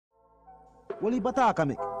Well, he bataka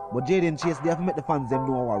me. But Jayden Chase, they have to make the fans them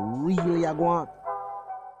know what really are going on.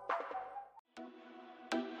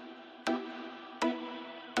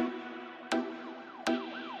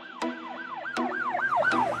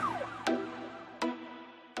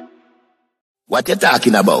 What you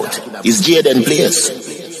talking about? Is Jayden place?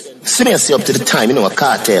 See me up to the time, you know, a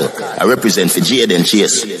cartel. I represent for Jayden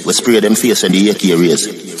Chase. We spray them face on the AK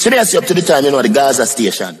race. See me up to the time, you know, the Gaza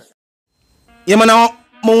station. Yeah, man, now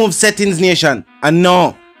move settings nation. And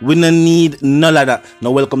no, we don't need none of that.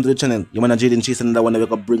 Now, welcome to the channel. You man, Jayden Chase, another one that we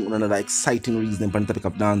can bring another exciting reason for the topic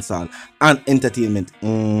of dancehall and entertainment.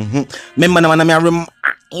 Remember, now,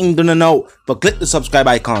 I'm gonna know, but click the subscribe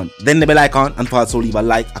icon, then the bell icon, and also leave a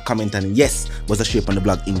like, a comment, and yes, was a share on the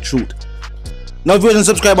blog in truth. Now, viewers and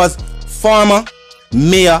subscribers, former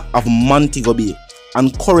mayor of Montego Bay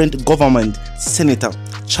and current government senator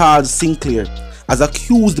Charles Sinclair has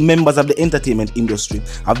accused members of the entertainment industry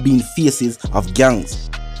of being faces of gangs.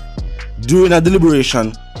 During a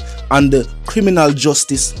deliberation on the Criminal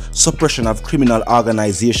Justice Suppression of Criminal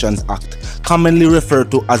Organizations Act, commonly referred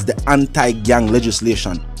to as the anti-gang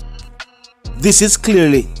legislation. This is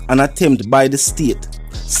clearly an attempt by the state,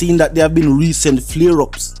 seeing that there have been recent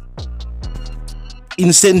flare-ups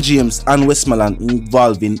in St. James and Westmoreland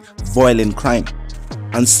involving violent crime,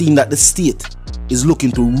 and seeing that the state is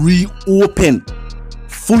looking to reopen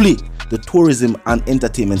fully the tourism and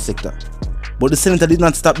entertainment sector. But the senator did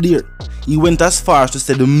not stop there. He went as far as to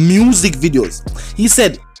say the music videos. He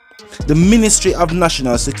said the Ministry of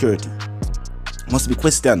National Security must be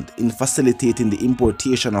questioned in facilitating the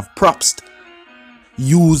importation of props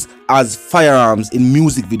used as firearms in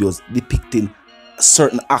music videos depicting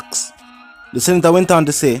certain acts. The senator went on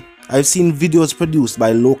to say, I've seen videos produced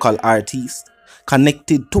by local artists,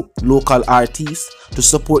 connected to local artists to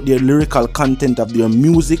support their lyrical content of their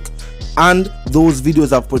music, and those videos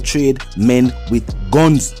have portrayed men with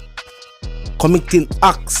guns committing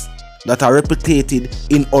acts that are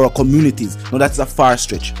replicated in our communities. Now that's a far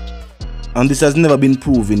stretch, and this has never been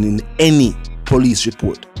proven in any police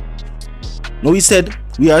report. Now he said,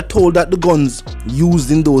 we are told that the guns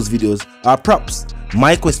used in those videos are props.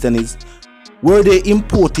 My question is, were they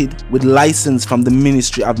imported with license from the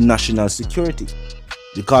Ministry of National Security?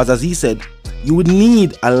 Because as he said, you would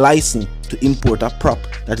need a license to import a prop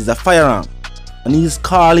that is a firearm, and he is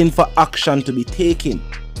calling for action to be taken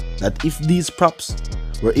that if these props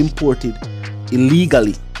were imported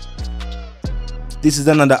illegally. This is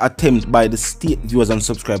another attempt by the state, viewers and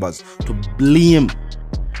subscribers, to blame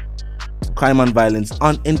crime and violence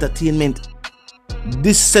on entertainment.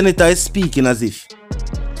 This senator is speaking as if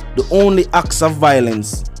the only acts of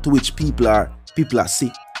violence to which people are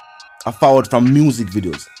sick are followed from music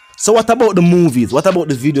videos. So what about the movies? What about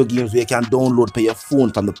the video games where you can download per your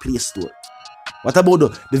phone from the Play Store? What about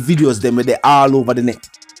the videos them where they're all over the net?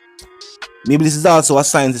 Maybe this is also a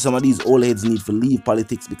sign that some of these old heads need to leave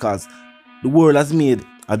politics, because the world has made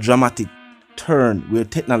a dramatic turn where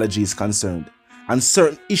technology is concerned, and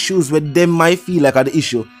certain issues where them might feel like are the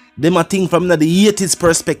issue, them are think from the 80s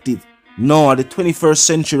perspective. No, the 21st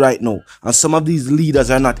century right now, and some of these leaders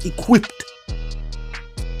are not equipped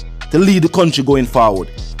to lead the country going forward.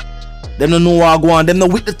 Them don't know what go on, them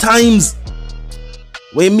not with the times.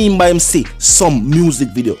 What you mean by him say some music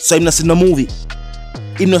video? So him not see no movie.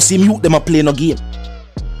 Him not see mute them a play no game.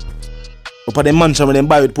 Up at the mansion where them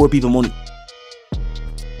buy with poor people money.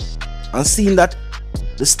 And seeing that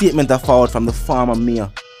the statement are forward from the former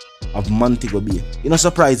mayor of Montego Bay, it don't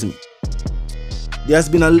surprise me. There has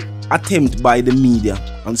been an attempt by the media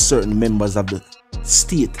and certain members of the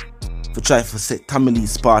state to try to say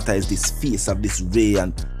Sparta is this face of this ray,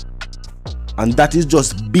 and that is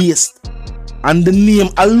just based on the name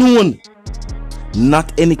alone,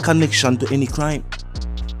 not any connection to any crime.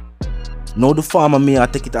 Now the former mayor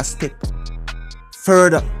take it a step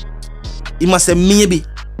further. He must say maybe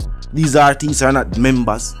these artists are not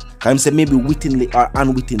members. Can say maybe wittingly or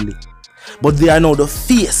unwittingly, but they are now the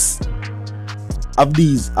face of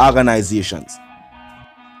these organizations,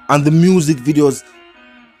 and the music videos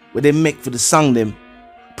where they make for the song them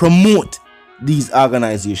promote these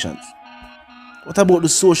organizations. What about the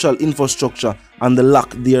social infrastructure and the lack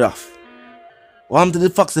thereof? What happened to the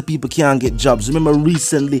fact that people can't get jobs? Remember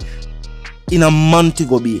recently in a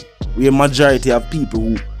Montego Bay, where majority of people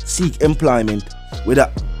who seek employment,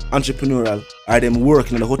 whether entrepreneurial or them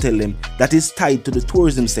working in the hotel them, that is tied to the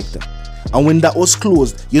tourism sector. And when that was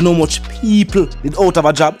closed, you know much people did out of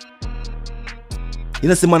a job. You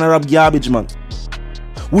know, the man rap garbage, man.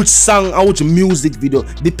 Which song and which music video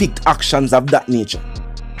depict actions of that nature?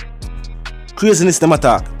 Craziness them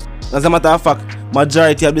attack. As a matter of fact,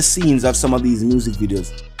 majority of the scenes of some of these music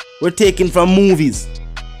videos were taken from movies.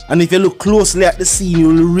 And if you look closely at the scene, you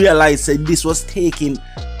will realize that this was taken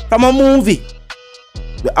from a movie.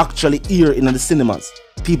 We actually here in the cinemas.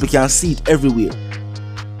 People can see it everywhere.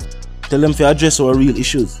 Tell them to address our real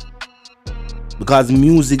issues. Because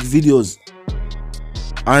music videos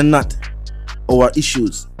are not our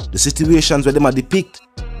issues. The situations where they might depict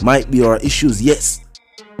might be our issues, yes.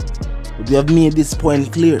 But we have made this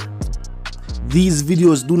point clear. These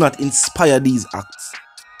videos do not inspire these acts.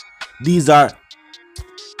 These are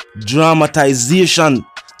dramatization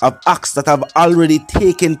of acts that have already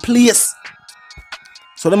taken place.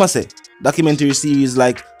 So let me say, documentary series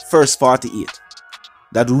like First 48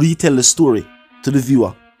 that retell the story to the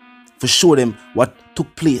viewer to show them what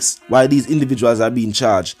took place, why these individuals are being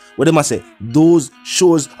charged. What they must say, those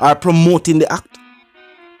shows are promoting the act.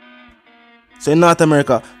 So in North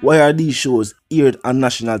America, why are these shows aired on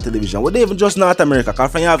national television? Well, they even just North America,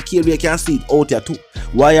 because when you have cable, you can see it out here too.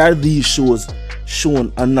 Why are these shows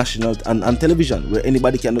shown on national and television, where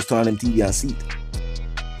anybody can just turn on them TV and see it?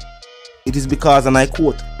 It is because, and I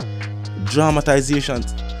quote,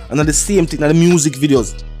 dramatizations. And not the same thing in the music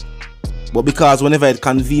videos. But because whenever it's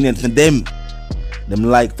convenient for them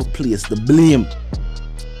like to place the blame.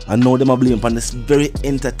 And now them are blame upon the very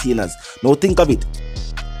entertainers. Now think of it.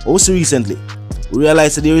 Also recently, we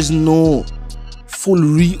realized that there is no full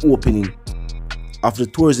reopening of the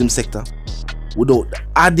tourism sector without the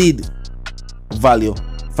added value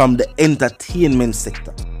from the entertainment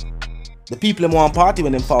sector. The people them want party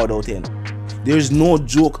when them found out here. There is no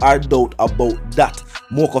joke or doubt about that.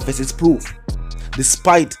 Mokofest is proof.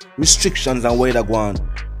 Despite restrictions and where they go on,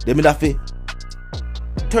 they may have to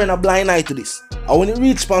turn a blind eye to this. And when it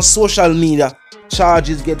reaches on social media,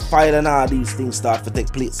 charges get filed and all these things start to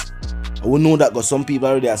take place. And we know that because some people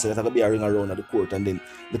already have said that there'll be a ring around at the court, and then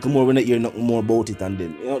look more when they hear nothing more about it, and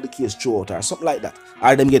then the case throw out or something like that.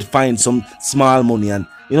 Or them get fined some small money and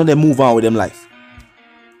they move on with them life.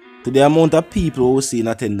 To the amount of people who see in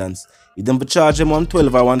attendance, if them charge them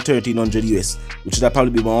 112 or 1300 US, which would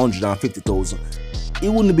probably be 150,000, it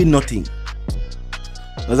wouldn't be nothing.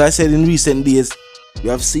 As I said in recent days, we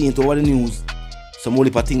have seen it over the news, some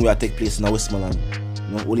only things will take place in Westmoreland,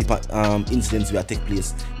 only incidents will take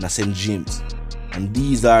place in St. James, and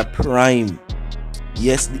these are prime.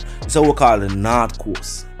 Yes, it's what we call the North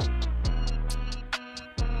Coast,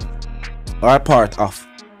 are part of.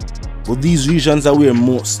 But these regions are where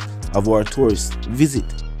most of our tourists visit.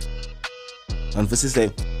 And for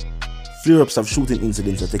say, flare-ups of shooting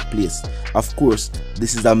incidents that take place. Of course,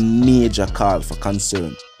 this is a major call for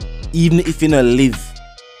concern, even if you don't live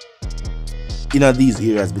in these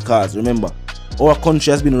areas, because remember, our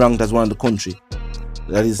country has been ranked as one of the countries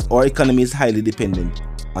that is, our economy is highly dependent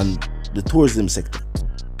on the tourism sector.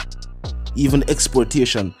 Even the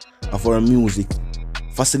exportation of our music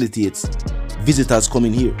facilitates visitors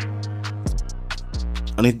coming here.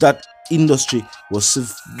 And if that industry was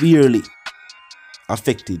severely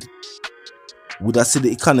affected, would I see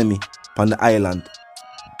the economy on the island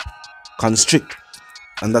constrict?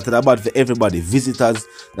 And that is bad for everybody, visitors,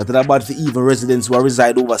 that is bad for even residents who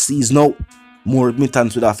reside overseas now. More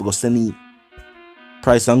remittance would have to go send in.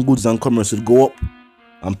 Price and goods and commerce would go up,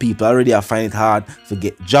 and people already are finding it hard to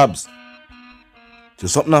get jobs. So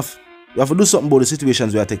something enough, you have to do something about the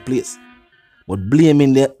situations where take place. But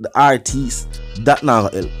blaming the artists, that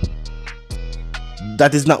not help.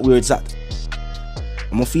 That is not where it's at.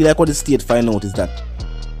 I'm gonna feel like what the state find out is that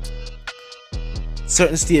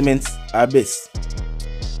certain statements are best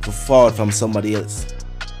to forward from somebody else.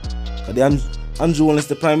 Because Andrew Holness,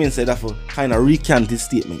 the Prime Minister, have to kind of recant his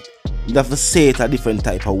statement. He'd have to say it a different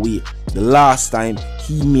type of way the last time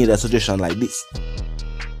he made a suggestion like this.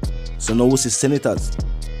 So now we see senators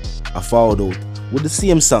are forward out with the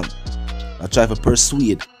same song. I try to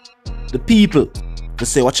persuade the people to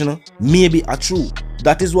say, what maybe are true.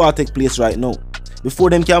 That is what take place right now. Before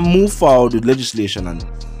them can move forward with legislation and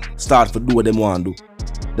start to do what they want to do,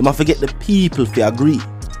 they must forget the people to agree.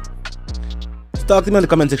 So talk to me in the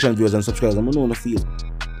comment section, viewers and subscribers. I'm going to feel.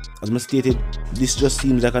 As I stated, this just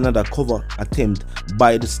seems like another cover attempt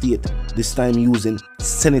by the state, this time using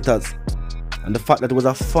senators. And the fact that it was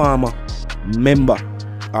a former member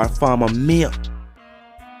or former mayor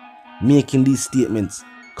making these statements,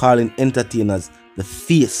 calling entertainers the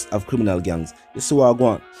face of criminal gangs. You see what I go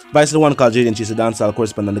on. Vice the one called Jayden, she's a dancehall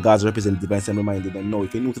correspondent, the Gaza representative, and I'm reminded that no,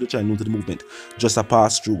 if you're new to the channel, new to the movement, just a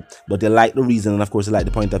pass through. But they like the reason, and of course they like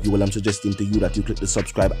the point of view. Well, I'm suggesting to you that you click the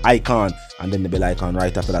subscribe icon and then the bell icon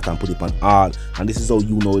right after that and put it on all. And this is how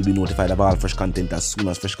you know you'll be notified of all fresh content as soon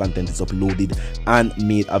as fresh content is uploaded and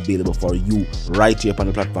made available for you right here upon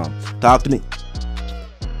the platform. Talk to me.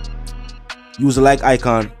 Use the like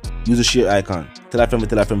icon use the share icon. Tell a friend,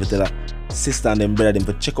 tell a friend, tell a sister and them brother them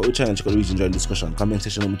to check out the channel, check out the region, join discussion. Comment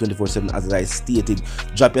section number 24/7 as I stated.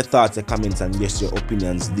 Drop your thoughts and comments and yes, your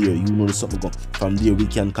opinions there. You know the something go. From there we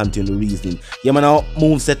can continue reasoning. Yeah man, now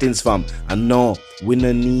move settings fam. And no, we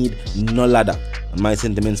no need no ladder. And my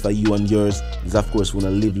sentiments for you and yours is of course we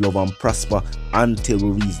wanna live, love and prosper until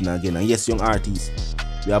we reason again. And yes, young artists,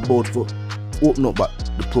 we are about to open up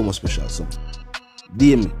the promo special. So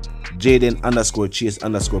DM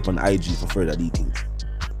Jayden_Chase_ on IG for further details.